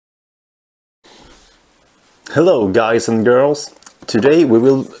Hello guys and girls, today we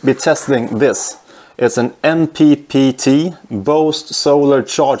will be testing this. It's an MPPT Boost solar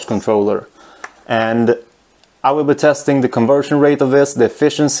charge controller, and I will be testing the conversion rate of this, the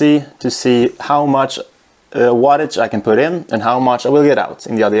efficiency, to see how much wattage I can put in and how much I will get out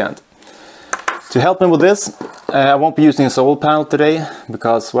in the other end. To help me with this, I won't be using a solar panel today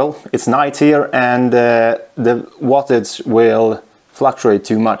because, well, it's night here and the wattage will fluctuate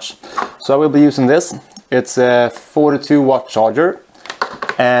too much. So I will be using this. It's a 42 watt charger,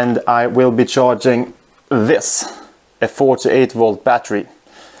 and I will be charging this, a 48 volt battery.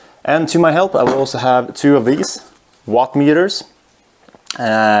 And to my help, I will also have two of these watt meters.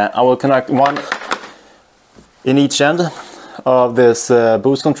 I will connect one in each end of this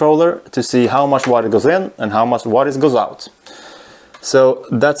boost controller to see how much watt goes in and how much watt goes out. So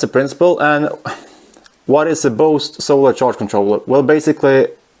that's the principle. And what is a Boost solar charge controller? Well, basically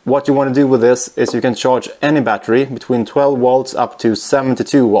what you want to do with this is you can charge any battery between 12 volts up to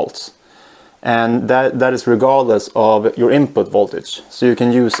 72 volts. And that is regardless of your input voltage. So you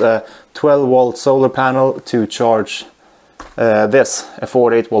can use a 12 volt solar panel to charge this, a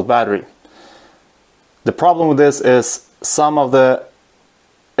 48 volt battery. The problem with this is some of the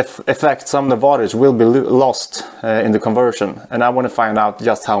effect, some of the wattage will be lost in the conversion, and I want to find out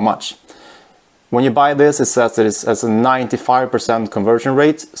just how much. When you buy this, it says that it has a 95% conversion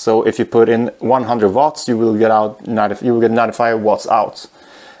rate. So if you put in 100 watts, you will get 95 watts out.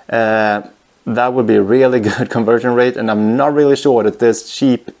 That would be a really good conversion rate, and I'm not really sure that this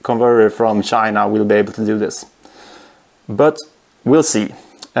cheap converter from China will be able to do this. But we'll see.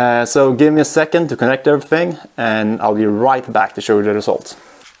 So give me a second to connect everything, and I'll be right back to show you the results.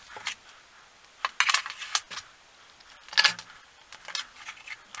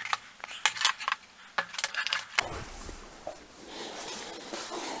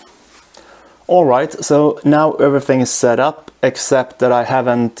 Alright, so now everything is set up, except that I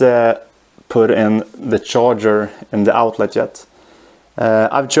haven't put in the charger in the outlet yet.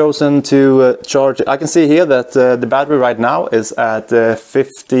 I've chosen to charge. I can see here that the battery right now is at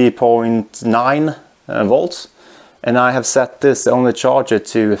 50.9 volts, and I have set this only charger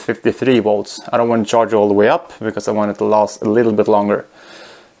to 53 volts. I don't want to charge all the way up because I want it to last a little bit longer.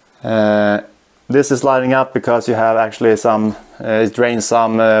 This is lighting up because you have actually it drains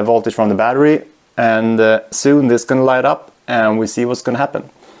some voltage from the battery, and soon this is going to light up and we see what's going to happen.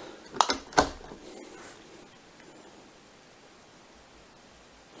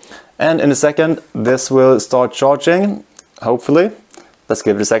 And in a second this will start charging, hopefully. Let's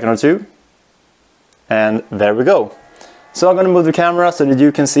give it a second or two. And there we go. So I'm going to move the camera so that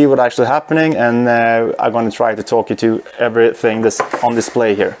you can see what's actually happening, and I'm going to try to talk you to everything that's on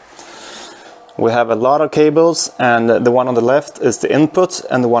display here. We have a lot of cables, and the one on the left is the input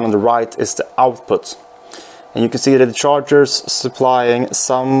and the one on the right is the output. And you can see that the charger's supplying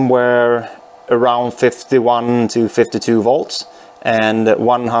somewhere around 51 to 52 volts and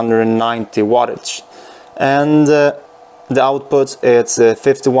 190 wattage. And the output, it's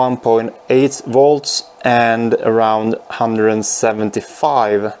 51.8 volts and around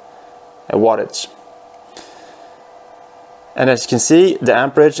 175 wattage. And as you can see, the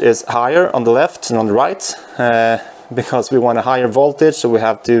amperage is higher on the left than on the right, because we want a higher voltage, so we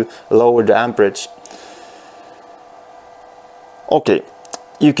have to lower the amperage. Okay,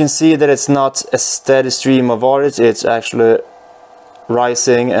 you can see that it's not a steady stream of voltage, it's actually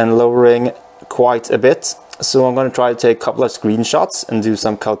rising and lowering quite a bit. So I'm going to try to take a couple of screenshots and do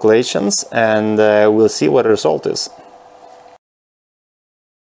some calculations, and we'll see what the result is.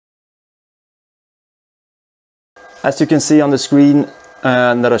 As you can see on the screen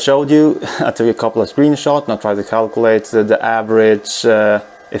that I showed you, I took a couple of screenshots and I tried to calculate the average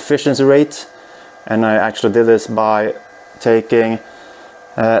efficiency rate, and I actually did this by taking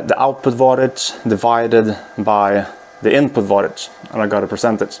the output wattage divided by the input wattage, and I got a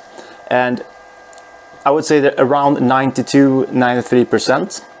percentage. And I would say that around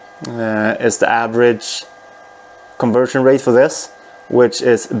 92–93% is the average conversion rate for this, which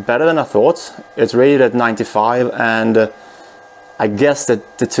is better than I thought. It's rated at 95, and I guess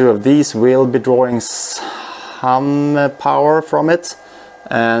that the two of these will be drawing some power from it,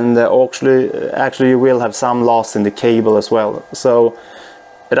 and actually you will have some loss in the cable as well. So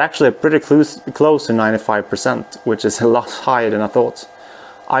it's actually pretty close to 95%, which is a lot higher than I thought.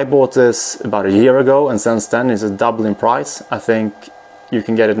 I bought this about a year ago, and since then it's a double in price. I think you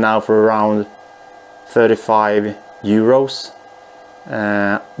can get it now for around 35 euros.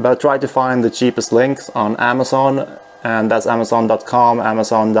 But try to find the cheapest links on Amazon, and that's amazon.com,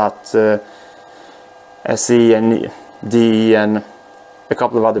 amazon.se, and a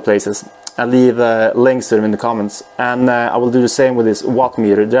couple of other places. I'll leave links to them in the comments. And I will do the same with this watt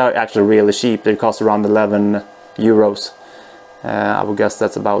meter. They're actually really cheap. They cost around 11 euros. I would guess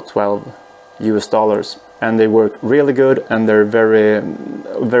that's about 12 US dollars. And they work really good, and they're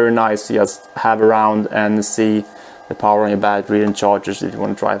very nice to just have around and see the power on your battery and chargers if you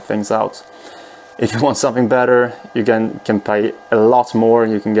want to try things out. If you want something better, you can pay a lot more,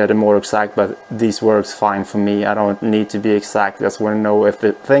 you can get it more exact, but these works fine for me. I don't need to be exact. I just want to know if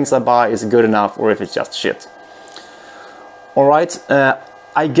the things I buy is good enough or if it's just shit. Alright,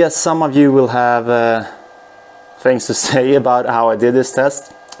 I guess some of you will have things to say about how I did this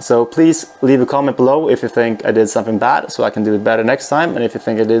test. So please leave a comment below if you think I did something bad, so I can do it better next time. And if you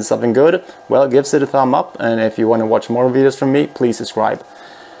think I did something good, well, give it a thumb up. And if you want to watch more videos from me, please subscribe.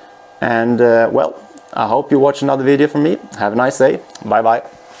 And well, I hope you watch another video from me. Have a nice day. Bye bye.